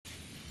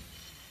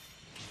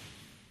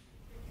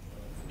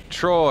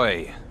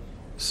Troy,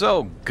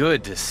 so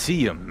good to see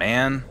you,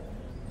 man.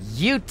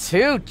 You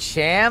too,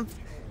 champ.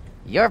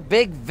 Your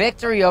big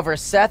victory over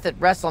Seth at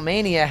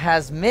WrestleMania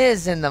has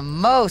Miz in the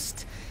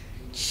most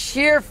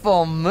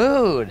cheerful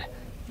mood.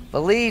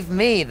 Believe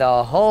me,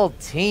 the whole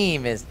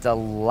team is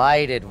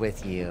delighted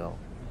with you.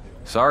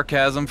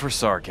 Sarcasm for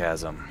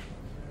sarcasm.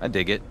 I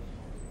dig it.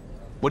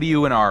 What do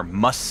you and our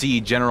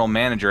must-see general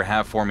manager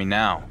have for me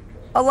now?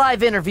 A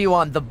live interview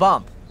on The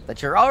Bump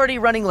that you're already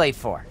running late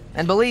for.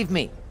 And believe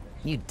me,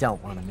 you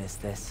don't want to miss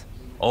this.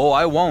 Oh,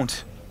 I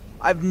won't.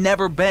 I've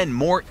never been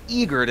more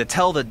eager to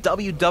tell the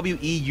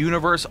WWE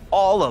Universe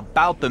all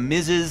about the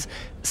Miz's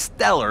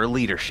stellar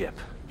leadership.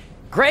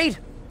 Great!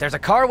 There's a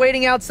car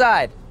waiting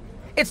outside.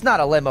 It's not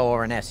a limo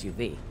or an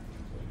SUV.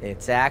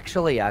 It's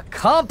actually a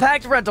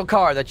compact rental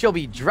car that you'll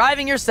be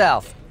driving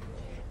yourself.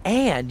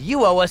 And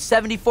you owe us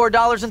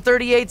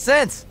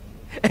 $74.38.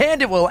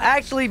 And it will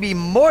actually be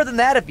more than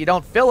that if you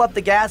don't fill up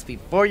the gas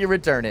before you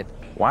return it.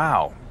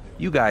 Wow,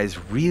 you guys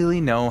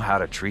really know how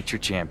to treat your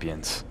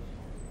champions.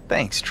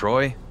 Thanks,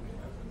 Troy.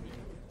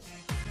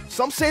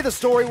 Some say the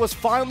story was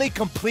finally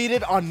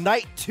completed on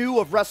night 2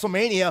 of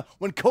WrestleMania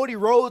when Cody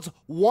Rhodes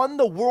won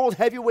the World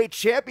Heavyweight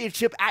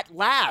Championship at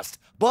last.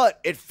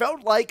 But it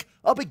felt like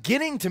a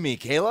beginning to me,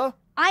 Kayla.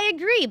 I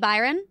agree,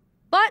 Byron.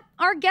 But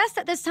our guest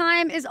at this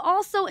time is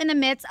also in the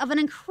midst of an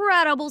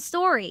incredible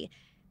story.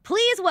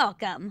 Please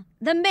welcome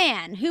the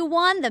man who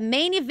won the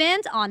main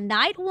event on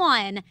night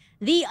 1,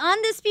 the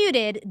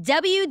undisputed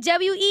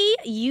WWE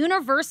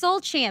Universal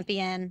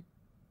Champion.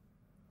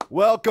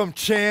 Welcome,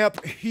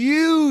 champ.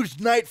 Huge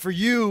night for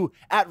you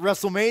at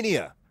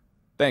WrestleMania.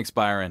 Thanks,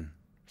 Byron.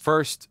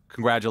 First,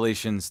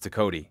 congratulations to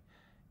Cody.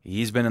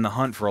 He's been in the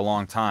hunt for a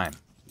long time.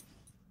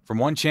 From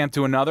one champ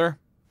to another,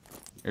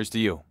 here's to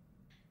you.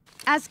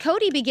 As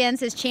Cody begins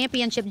his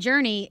championship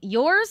journey,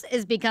 yours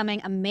is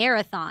becoming a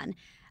marathon.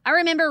 I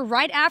remember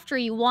right after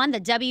you won the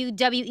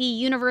WWE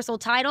Universal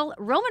title,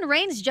 Roman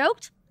Reigns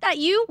joked that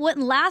you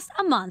wouldn't last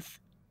a month.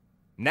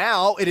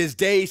 Now it is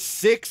day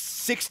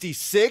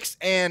 666,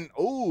 and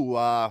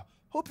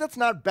hope that's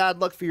not bad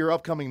luck for your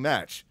upcoming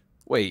match.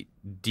 Wait,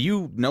 do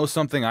you know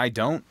something I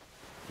don't?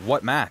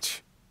 What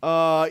match?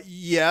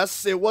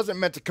 Yes, it wasn't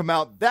meant to come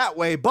out that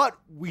way, but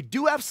we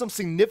do have some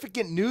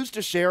significant news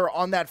to share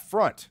on that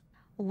front.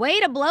 Way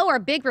to blow our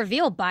big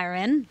reveal,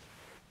 Byron.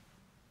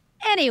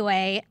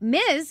 Anyway,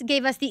 Miz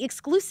gave us the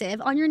exclusive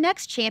on your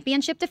next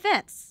championship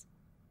defense.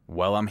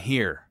 Well, I'm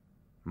here.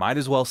 Might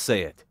as well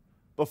say it.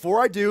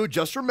 Before I do,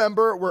 just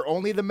remember, we're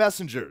only the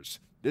messengers.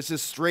 This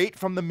is straight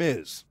from The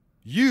Miz.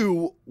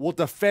 You will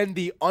defend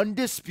the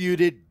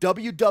undisputed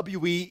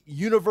WWE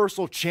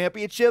Universal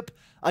Championship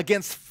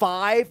against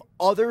 5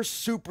 other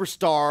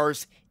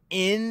superstars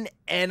in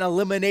an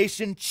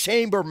Elimination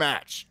Chamber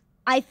match.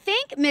 I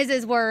think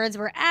Miz's words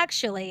were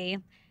actually,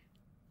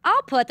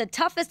 I'll put the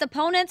toughest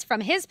opponents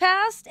from his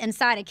past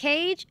inside a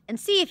cage and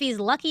see if he's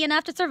lucky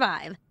enough to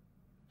survive.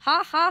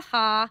 Ha ha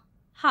ha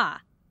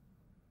ha.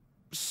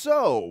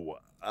 So,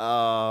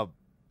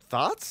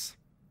 thoughts?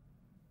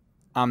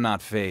 I'm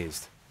not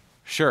fazed.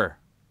 Sure,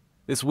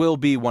 this will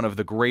be one of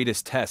the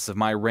greatest tests of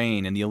my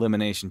reign in the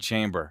Elimination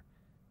Chamber.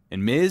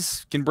 And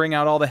Miz can bring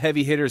out all the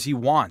heavy hitters he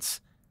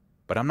wants.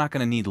 But I'm not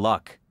going to need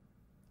luck.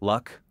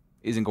 Luck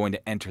isn't going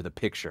to enter the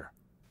picture.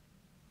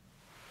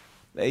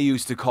 They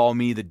used to call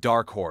me the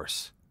Dark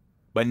Horse.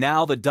 But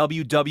now the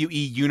WWE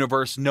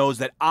Universe knows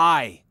that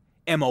I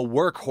am a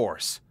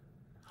workhorse.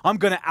 I'm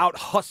gonna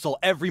out-hustle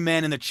every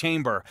man in the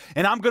chamber,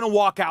 and I'm gonna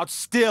walk out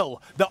still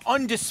the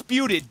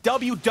undisputed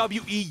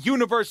WWE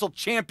Universal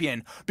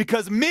Champion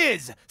because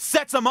Miz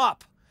sets him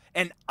up,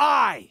 and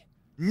I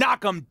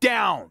knock him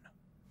down.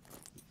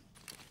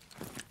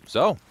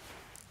 So,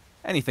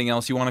 anything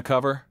else you want to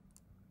cover?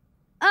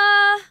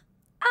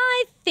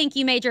 I think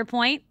you made your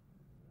point.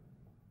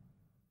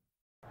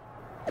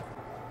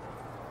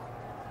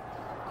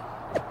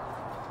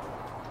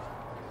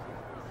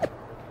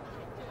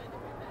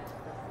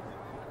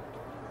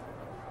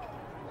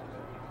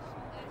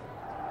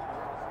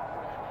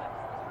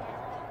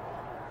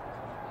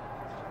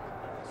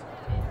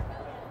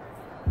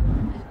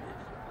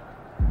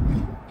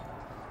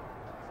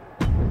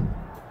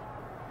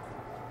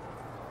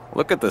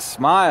 Look at the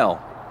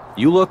smile.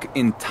 You look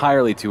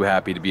entirely too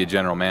happy to be a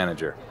general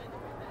manager.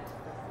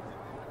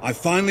 I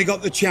finally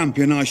got the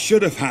champion I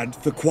should have had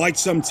for quite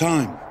some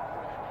time.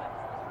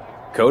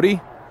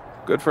 Cody?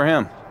 Good for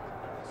him.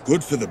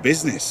 Good for the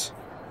business.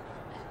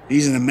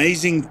 He's an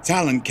amazing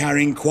talent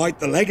carrying quite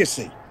the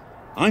legacy.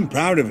 I'm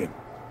proud of him.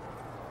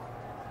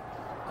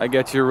 I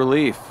get your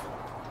relief.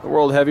 The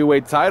World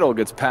Heavyweight title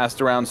gets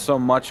passed around so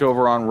much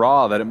over on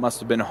Raw that it must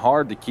have been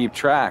hard to keep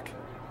track.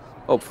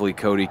 Hopefully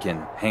Cody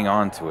can hang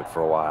on to it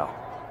for a while.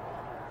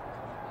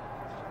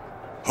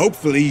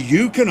 Hopefully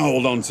you can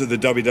hold on to the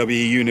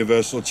WWE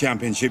Universal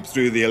Championship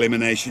through the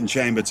Elimination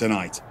Chamber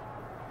tonight.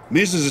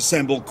 Miz has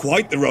assembled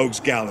quite the rogues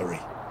gallery.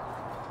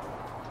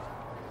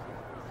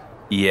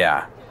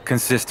 Yeah,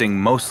 consisting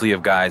mostly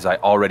of guys I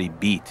already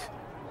beat.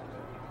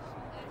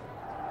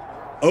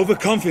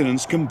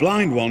 Overconfidence can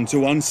blind one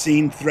to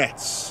unseen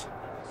threats.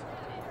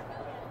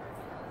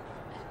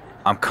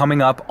 I'm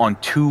coming up on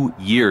 2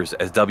 years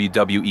as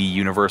WWE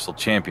Universal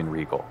Champion,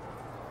 Regal.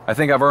 I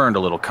think I've earned a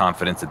little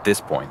confidence at this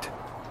point.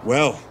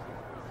 Well,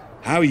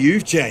 how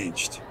you've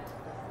changed.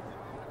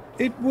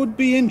 It would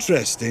be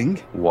interesting.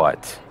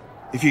 What?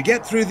 If you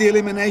get through the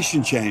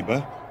Elimination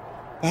Chamber,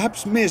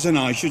 perhaps Miz and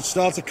I should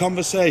start a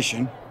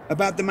conversation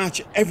about the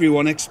match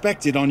everyone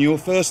expected on your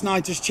first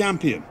night as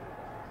champion.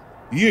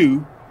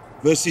 You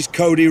versus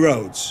Cody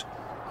Rhodes.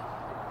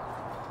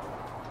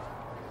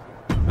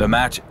 The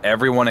match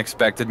everyone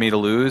expected me to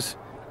lose?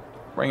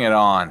 Bring it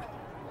on.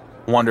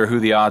 Wonder who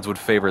the odds would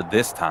favor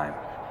this time.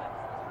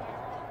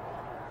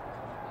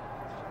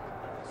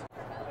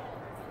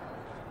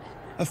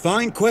 A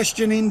fine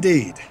question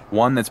indeed.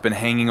 One that's been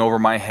hanging over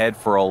my head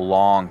for a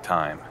long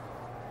time.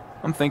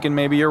 I'm thinking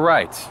maybe you're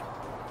right.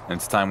 And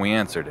it's time we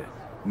answered it.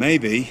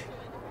 Maybe.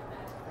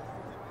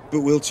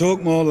 But we'll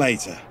talk more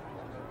later.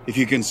 If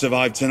you can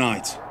survive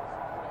tonight.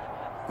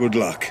 Good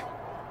luck.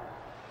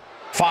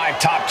 5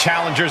 top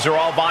challengers are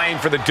all vying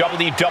for the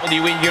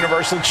WWE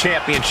Universal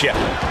Championship.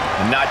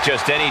 And not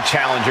just any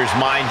challengers,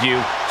 mind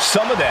you.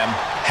 Some of them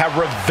have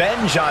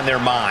revenge on their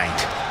mind.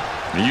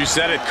 You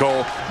said it,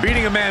 Cole.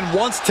 Beating a man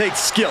once takes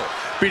skill.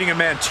 Beating a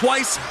man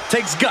twice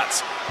takes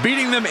guts.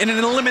 Beating them in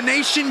an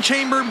elimination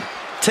chamber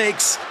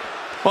takes...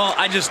 well,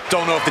 I just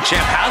don't know if the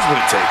champ has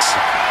what it takes.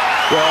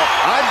 Well,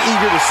 I'm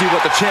eager to see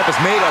what the champ is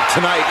made of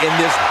tonight in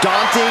this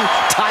daunting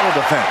title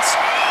defense.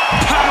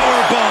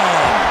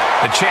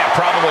 Powerbomb! The champ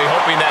probably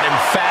hoping that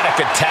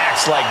emphatic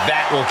attacks like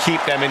that will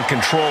keep them in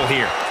control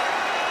here.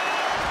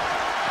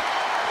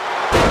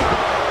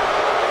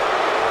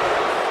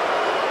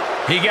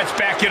 He gets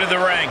back into the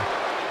ring.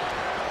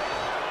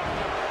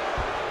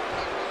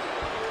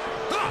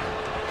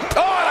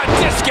 Oh, and a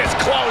discus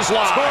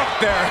clothesline.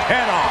 Took their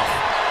head off.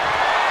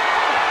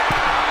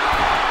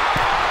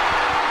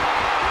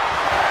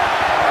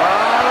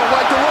 I don't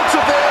like the looks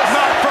of this.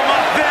 Not from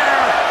up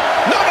there.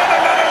 No.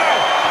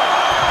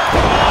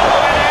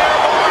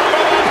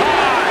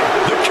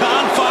 The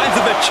confines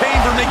of the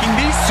chamber making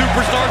these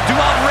superstars do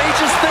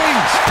outrageous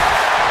things.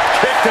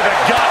 Kick to the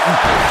gut.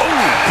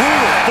 Ooh,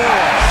 brutal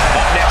forearm.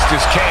 Up next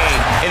is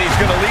Kane, and he's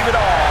going to leave it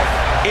all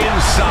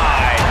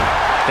inside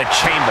the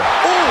chamber.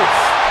 Oof.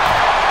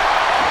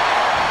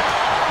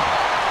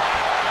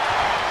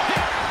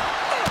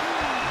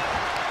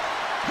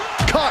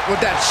 Caught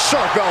with that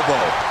sharp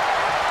elbow.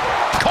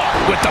 Caught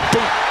with the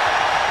boot.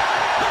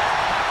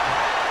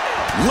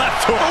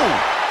 Left hook.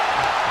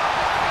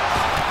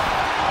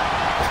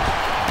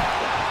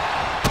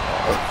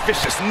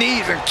 Vicious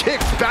knees and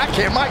kicks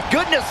backhand. My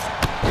goodness.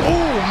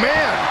 Oh,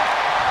 man.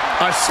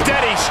 A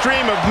steady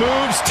stream of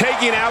moves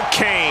taking out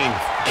Kane.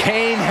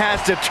 Kane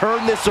has to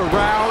turn this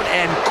around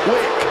and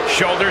quick.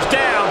 Shoulders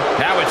down.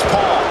 Now it's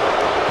Paul.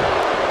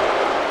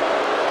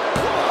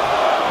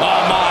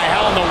 Oh my,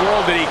 how in the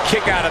world did he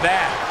kick out of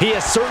that? He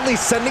is certainly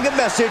sending a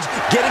message,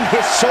 getting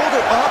his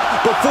shoulder up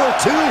before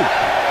 2.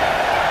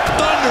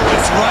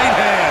 Thunderous right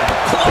hand.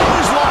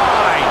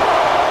 Clothesline.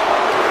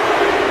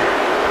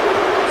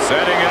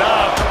 Setting it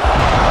up.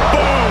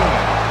 Boom.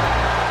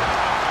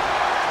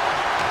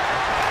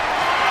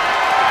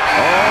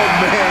 Oh,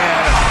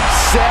 man.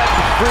 Seth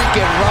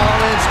freaking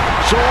Rollins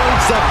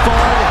joins the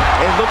fun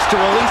and looks to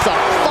release a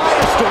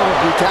firestorm of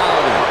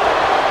brutality.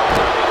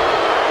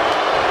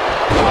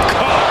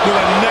 Caught with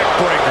a neck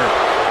breaker.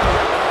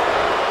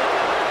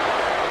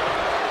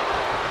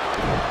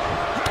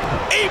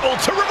 Able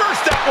to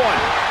reverse that one.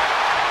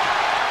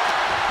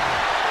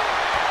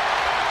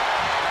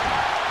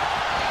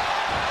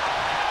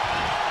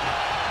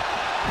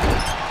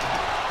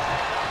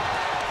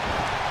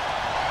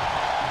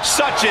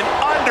 Such an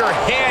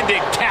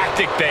underhanded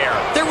tactic there.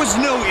 There was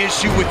no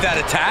issue with that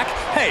attack.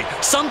 Hey,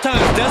 sometimes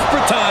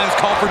desperate times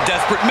call for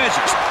desperate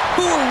measures.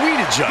 Who are we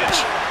to judge?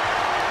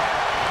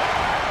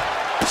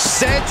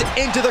 Sent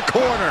into the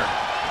corner.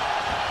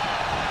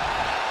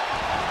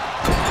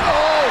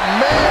 Oh,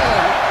 man.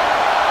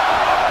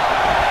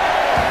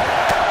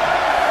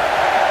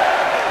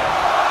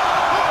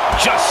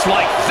 Just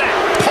like that,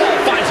 Paul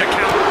finds a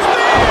counter.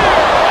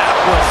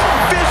 That was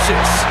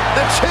vicious.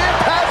 The champ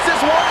has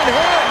this one in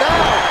hand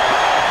now.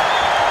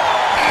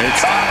 And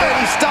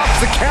he stops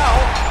the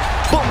count.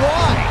 But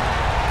why?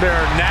 There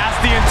are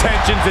nasty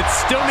intentions that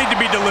still need to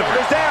be delivered.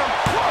 It's down.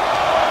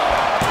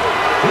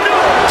 No,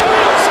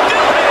 title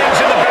still hangs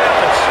in the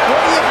balance.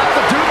 What do you have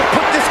to do to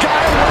put this guy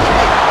away?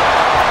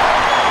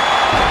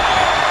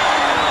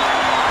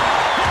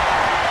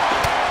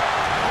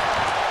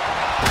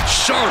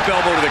 Sharp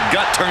elbow to the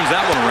gut turns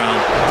that one around.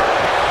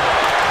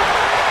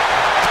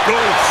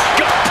 Oh,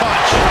 gut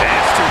punch.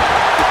 Nasty.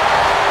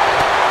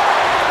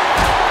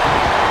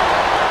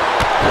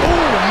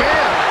 Oh,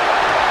 man.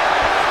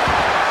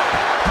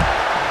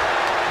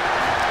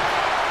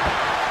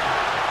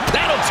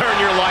 That'll turn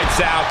your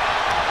lights out.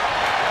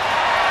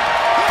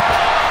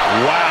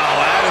 Wow,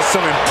 that is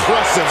some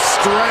impressive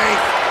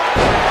strength.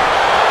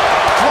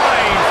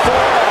 Flying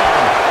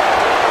forearm.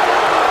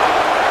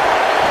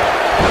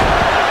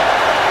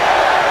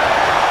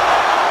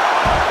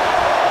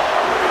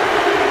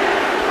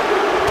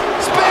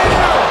 Spear!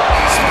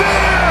 Spear!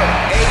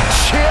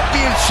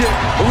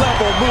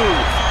 championship-level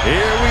move.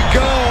 Here we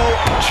go.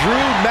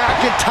 Drew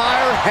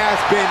McIntyre has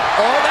been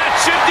on. That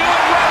should do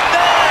it right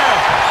there.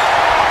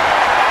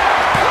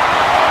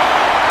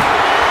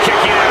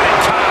 Kicking out in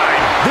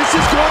time. This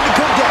is going to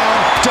come down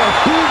to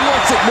who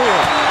wants it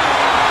more.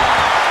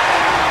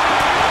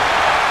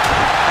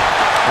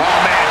 Oh,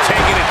 man,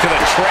 taking it to the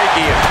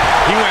trachea.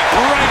 He went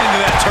right into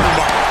that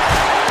turnbuckle.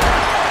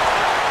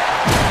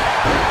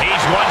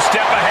 He's one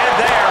step ahead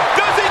there.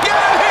 Does he get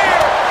it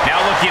here? Now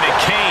looking at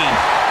Kane.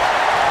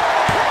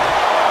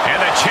 And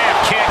the champ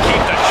can't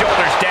keep the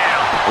shoulders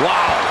down.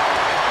 Wow.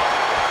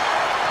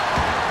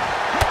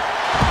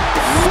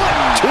 Foot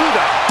to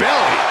the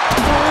belly.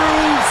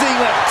 Bruising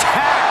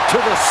attack to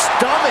the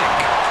stomach.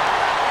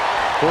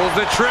 Pulls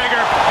the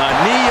trigger. A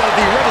knee of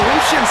the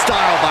Revolution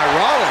style by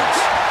Rollins.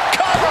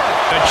 Cover!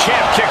 The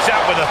champ kicks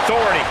out with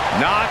authority.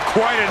 Not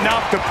quite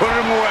enough to put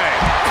him away.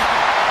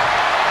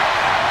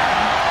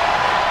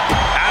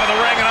 Out of the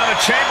ring and on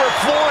the chamber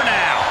floor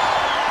now.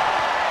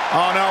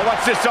 Oh no,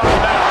 what's this all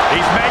about?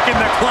 He's making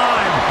the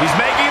climb. He's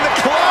making the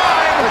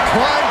climb. The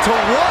climb to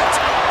what?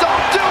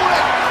 Don't do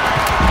it!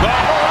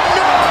 Oh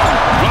no!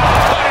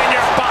 Putting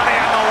your body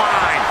on the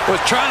line.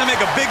 Was trying to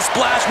make a big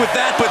splash with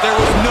that, but there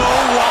was no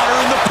water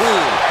in the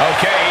pool.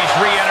 Okay, he's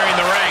re-entering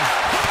the ring.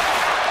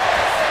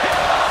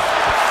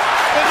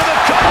 Into the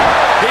cover.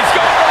 He's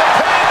going for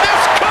the pin.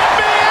 This could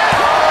be it.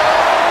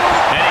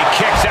 And he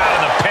kicks out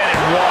of the pin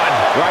and one.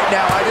 Right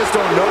now, I just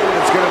don't know what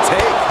it's going to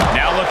take.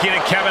 Now looking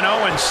at Kevin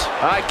Owens.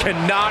 I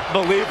cannot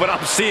believe what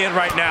I'm seeing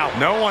right now.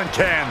 No one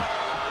can.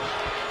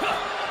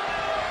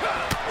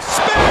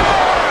 Spear!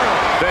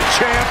 The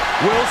champ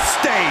will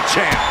stay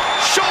champ.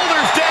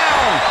 Shoulders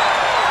down.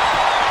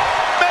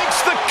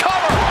 Makes the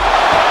cover.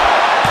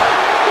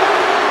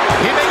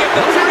 He may get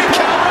the 3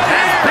 count right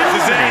here. This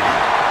is it.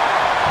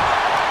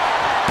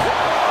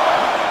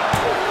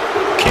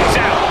 Kicks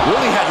out.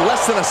 Really had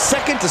less than a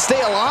second to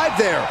stay alive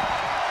there.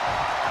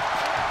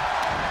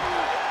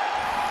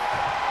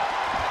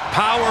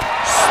 Power.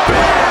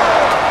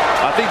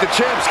 I think the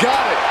champ's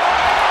got it.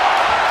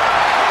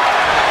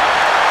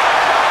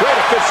 Great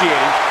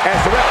officiating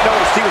as the ref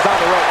noticed he was on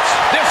the ropes.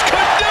 This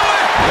could do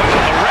it. Wow,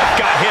 the ref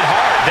got hit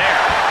hard there.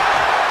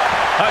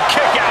 A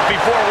kick out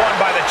before one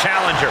by the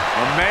challenger.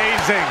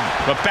 Amazing.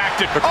 But back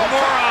to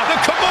Kimura. The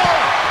Kimura.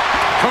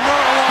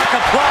 Kimura lock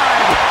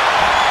applied.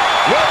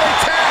 Will they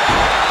tap?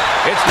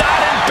 It's not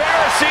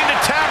embarrassing to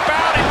tap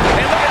out.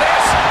 And look at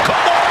this.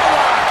 Kimura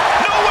lock.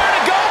 Nowhere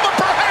to go but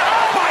perhaps.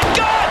 Oh my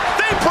God.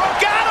 They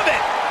broke out of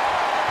it.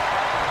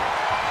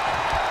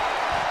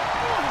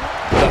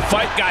 The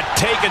fight got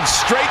taken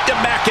straight to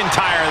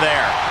McIntyre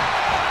there.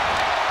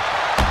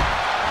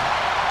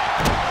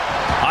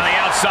 On the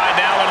outside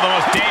now, one of the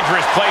most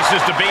dangerous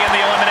places to be in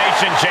the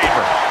Elimination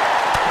Chamber.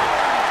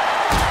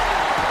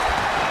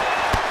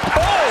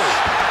 Oh!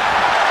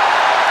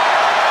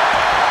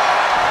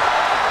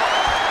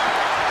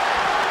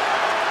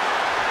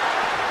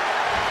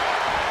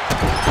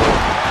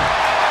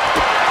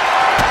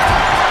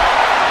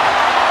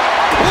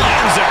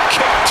 Lands a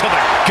kick to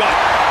the gut.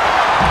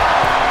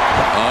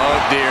 Oh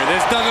dear,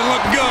 this doesn't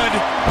look good.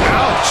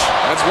 Ouch.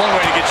 That's one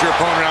way to get your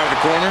opponent out of the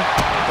corner.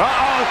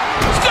 Uh-oh.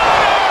 Stunner!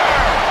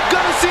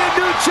 Gonna see a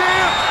new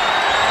champ.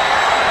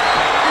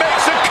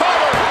 Makes a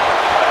cover.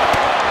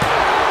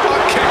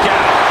 A kick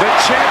out. The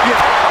champion.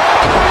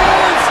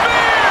 Oh,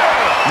 spear!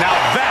 Now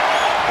that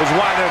is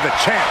why they're the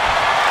champ.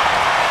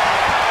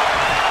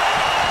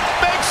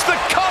 Makes the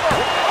cover.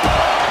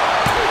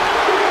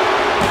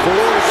 4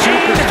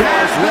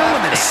 superstars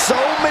left.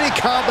 So many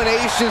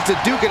combinations to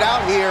duke it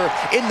out here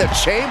in the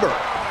chamber.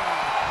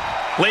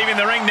 Leaving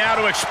the ring now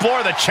to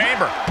explore the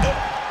chamber.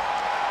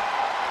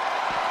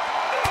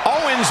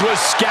 Owens was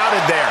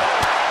scouted there.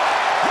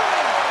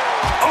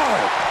 Oh.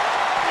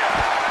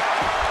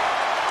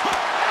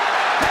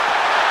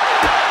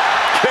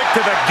 Kick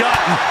to the gut.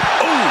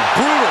 Ooh,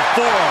 brutal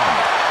forearm.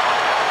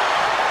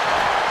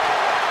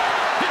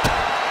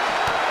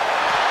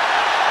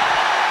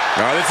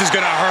 Oh, this is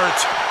gonna hurt.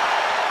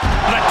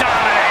 The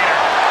Dominator.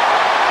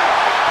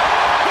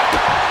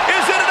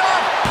 Is it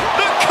enough?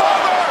 The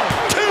cover.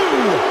 2.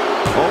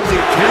 Only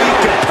 3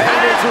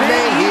 competitors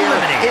remain here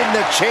in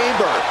the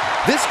chamber.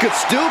 This could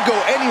still go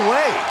any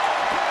way.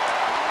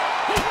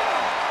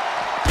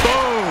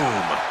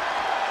 Boom.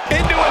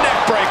 Into a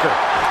neck breaker.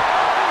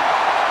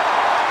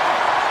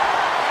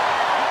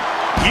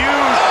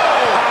 Huge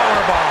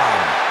powerbomb.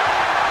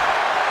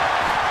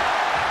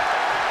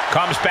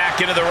 Comes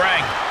back into the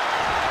ring.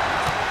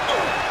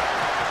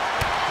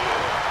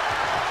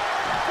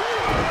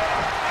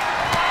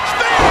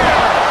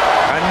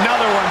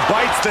 Another one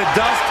bites the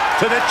dust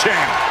to the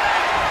champ.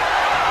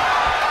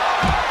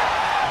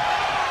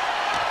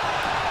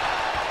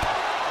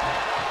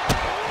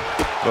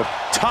 The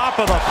top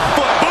of the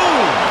foot.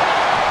 Boom!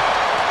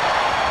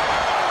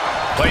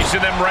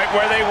 Placing them right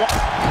where they want.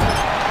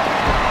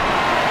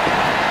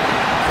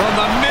 From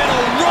the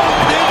middle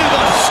rope into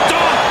the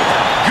stump.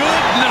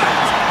 Good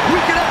night.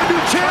 We could have a new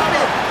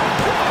champion.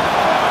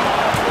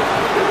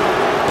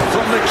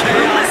 From the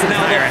chaos,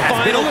 now the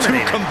final 2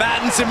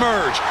 combatants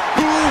emerge.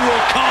 Who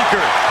will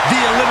conquer the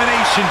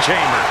Elimination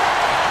Chamber?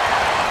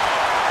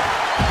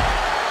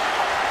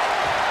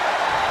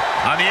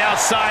 On the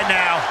outside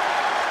now.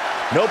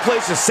 No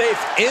place is safe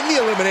in the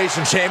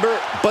Elimination Chamber,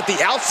 but the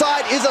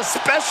outside is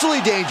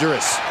especially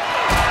dangerous.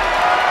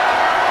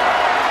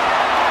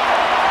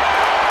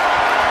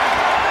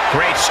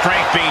 Great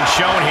strength being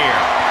shown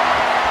here.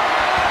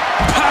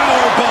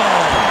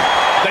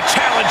 Powerbomb! The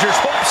challenger's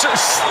hopes are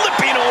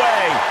slipping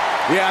away.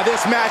 Yeah,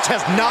 this match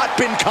has not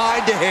been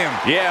kind to him.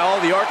 Yeah, all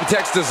the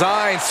architect's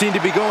designs seem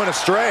to be going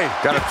astray.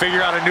 Got to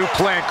figure out a new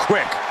plan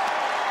quick.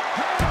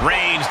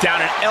 Reigns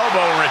down an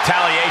elbow in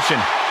retaliation.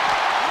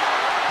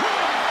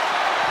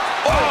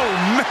 Oh,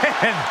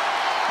 man!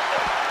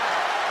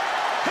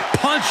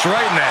 Punch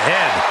right in the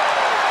head.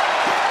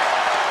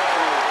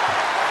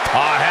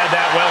 Oh, had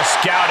that well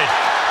scouted.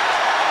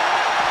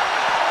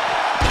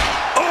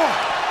 Oh!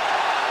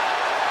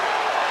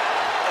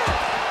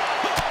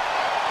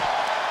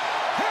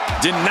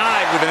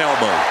 Denied with an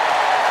elbow.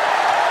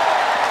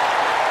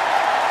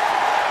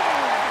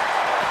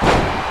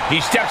 He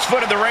steps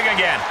foot in the ring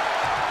again.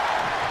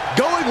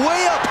 Going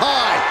way up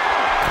high.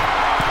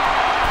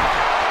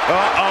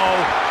 Uh-oh.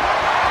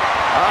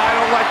 I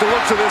don't like the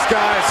looks of this,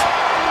 guys.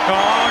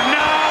 Oh,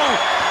 no!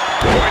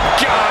 Good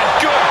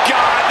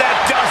God, that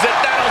does it.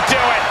 That'll do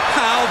it.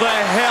 How the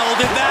hell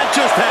did that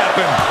just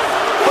happen?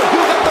 But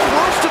who got the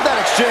worst of that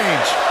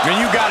exchange? And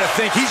you got to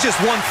think he's just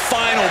one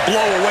final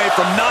blow away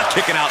from not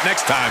kicking out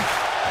next time.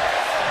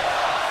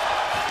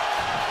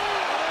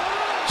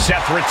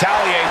 Seth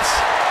retaliates.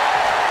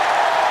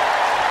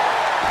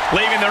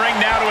 Leaving the ring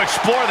now to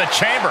explore the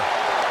chamber.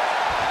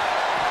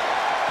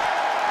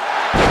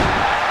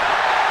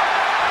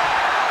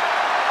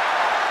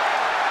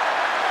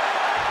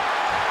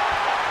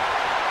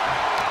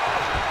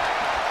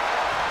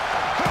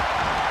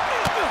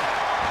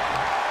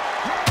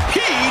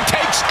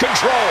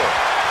 Control.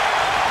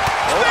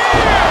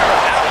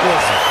 That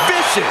was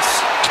vicious.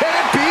 Can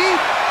it be?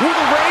 Will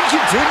the reign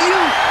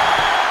continue?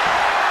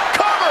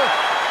 Cover.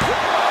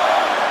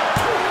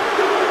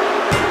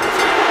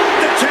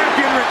 The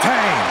champion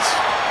retains.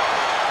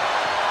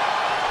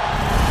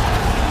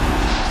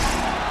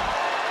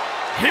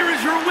 Here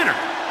is your winner,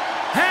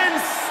 and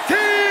still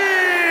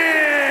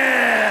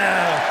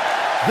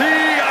the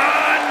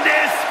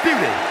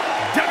undisputed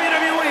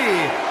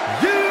WWE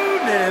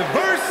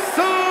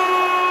Universal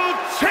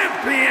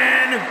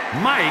Champion,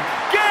 Mike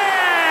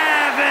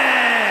Gavin!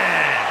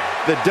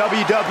 The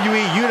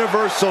WWE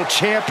Universal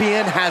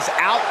Champion has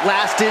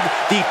outlasted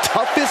the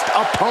toughest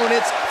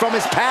opponents from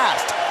his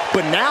past.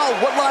 But now,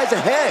 what lies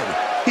ahead?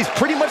 He's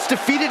pretty much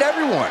defeated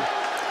everyone.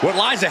 What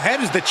lies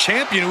ahead is the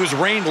champion who has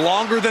reigned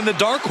longer than the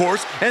Dark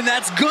Horse, and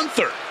that's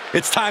Gunther.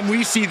 It's time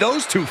we see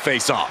those two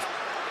face off.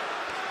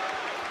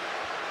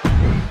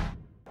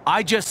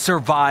 I just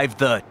survived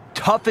the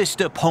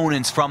toughest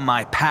opponents from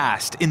my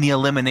past in the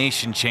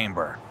Elimination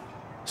Chamber.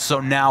 So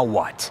now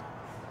what?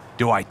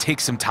 Do I take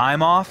some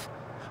time off?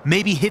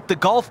 Maybe hit the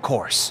golf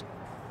course?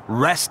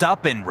 Rest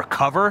up and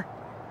recover?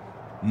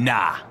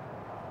 Nah,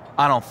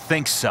 I don't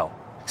think so.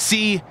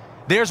 See,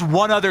 there's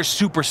one other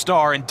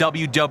superstar in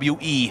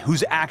WWE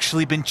who's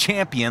actually been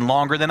champion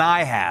longer than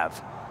I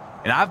have.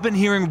 And I've been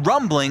hearing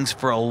rumblings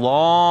for a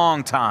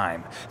long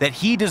time that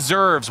he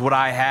deserves what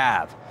I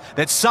have.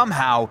 That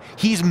somehow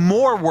he's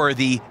more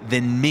worthy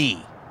than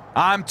me.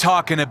 I'm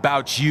talking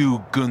about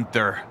you,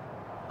 Gunther.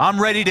 I'm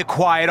ready to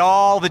quiet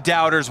all the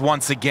doubters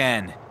once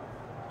again.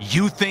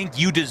 You think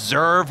you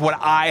deserve what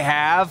I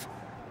have?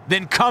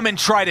 Then come and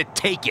try to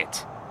take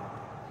it.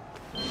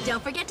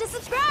 Don't forget to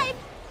subscribe.